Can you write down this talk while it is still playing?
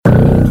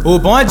O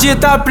bonde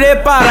tá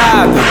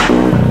preparado,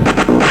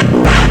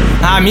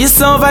 a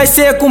missão vai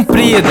ser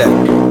cumprida.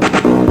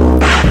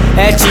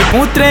 É tipo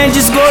um trem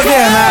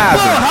desgovernado,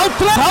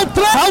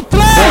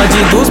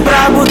 bonde dos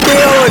brabo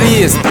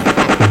terroristas.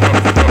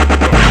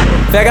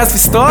 Pega as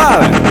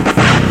pistolas,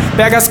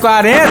 pega as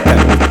 40,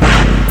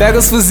 pega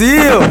os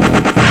fuzil.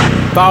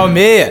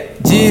 Palmeia,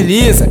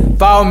 desliza,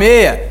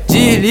 palmeia,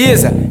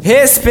 desliza.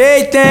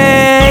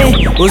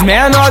 Respeitem, os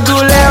menor do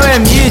Léo é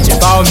Midia.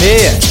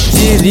 Palmeia,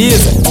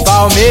 desliza,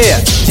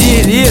 palmeia,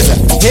 desliza.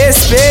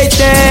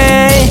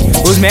 Respeitem,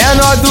 os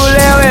menor do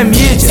Léo é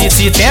Midia.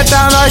 Se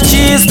tenta nós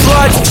te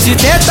explode, se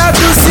tenta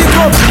tu se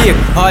complica.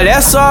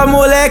 Olha só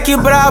moleque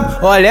brabo,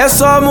 olha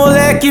só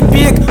moleque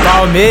pica.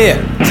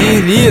 Palmeia,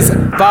 desliza,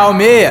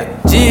 palmeia,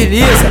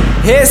 desliza.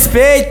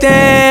 Respeitem,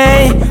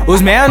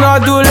 os menor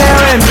do Léo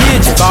é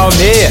Midia.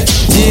 Palmeia,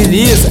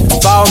 desliza,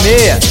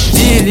 palmeia,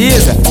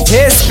 desliza.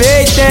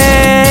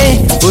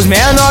 Respeitem, os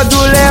menor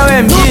do Léo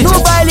é Midia. No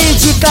baile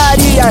de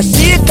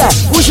Cariacica,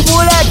 os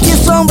moleque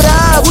são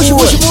bravos,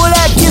 os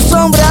moleque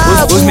são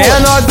bravos. Os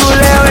menor do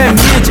Léo é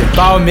Midia.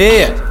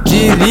 Palmeia,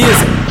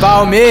 desliza,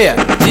 palmeia,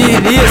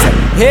 desliza.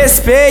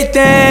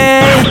 Respeitem,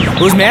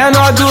 os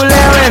menor do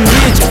Léo é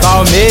Midia.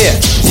 Palmeia,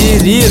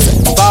 desliza,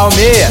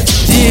 palmeia,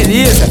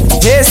 desliza.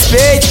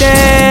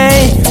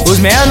 Respeitem, os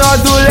menor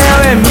do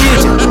Léo é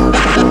Midia.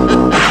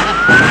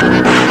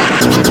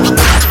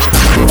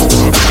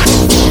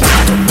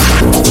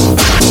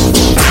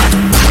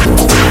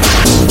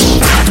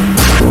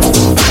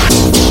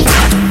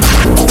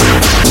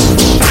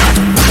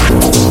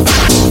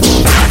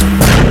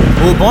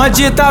 O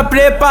bonde tá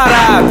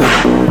preparado,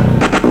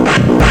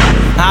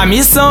 a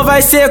missão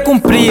vai ser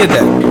cumprida.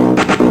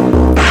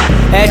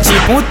 É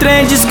tipo um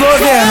trem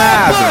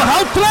desgovernado,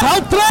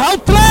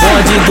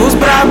 bonde dos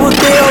brabo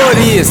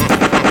terroristas.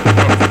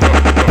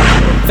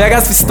 Pega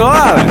as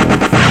pistolas,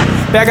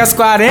 pega as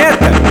 40,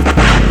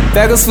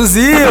 pega os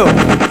fuzil.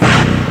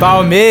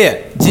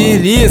 Palmeia,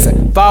 desliza,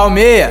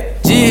 palmeia,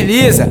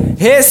 desliza.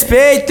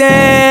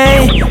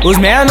 Respeitem, os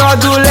menor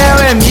do Léo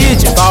é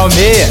Midia.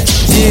 Palmeia,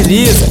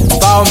 desliza,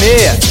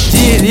 palmeia,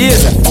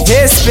 desliza.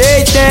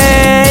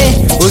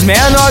 Respeitem, os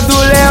menor do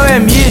Léo é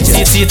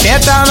Midia. Se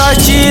tenta nós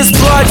te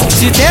explode,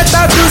 se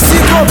tenta tu se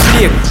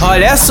complica.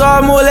 Olha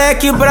só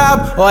moleque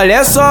brabo,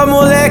 olha só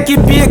moleque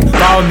pica.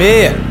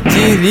 Palmeia,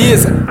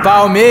 desliza,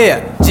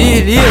 palmeia,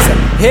 desliza.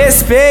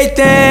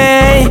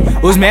 Respeitem,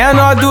 os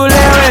menor do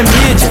Léo é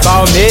Midia.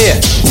 Palmeia,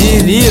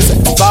 desliza,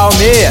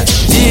 palmeia,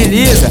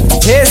 desliza.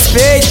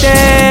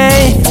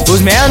 Respeitem, os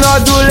menor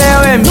do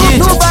Léo é Midia.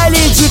 No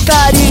baile de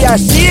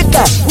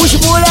Cariacica, os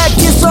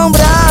moleque são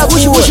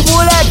bravos, os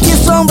moleque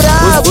são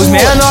bravos. Os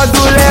menor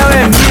do Léo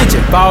é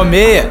Midia.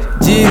 Palmeia,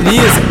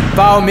 desliza,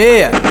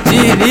 palmeia,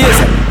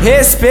 desliza.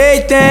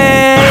 Respeitem,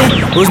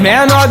 os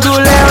menor do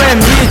Léo é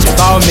Midia.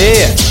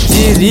 Palmeia,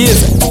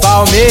 desliza,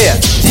 palmeia,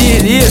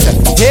 desliza.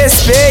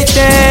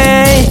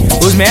 Respeitem,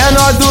 os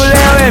menor do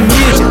Léo é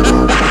Midia.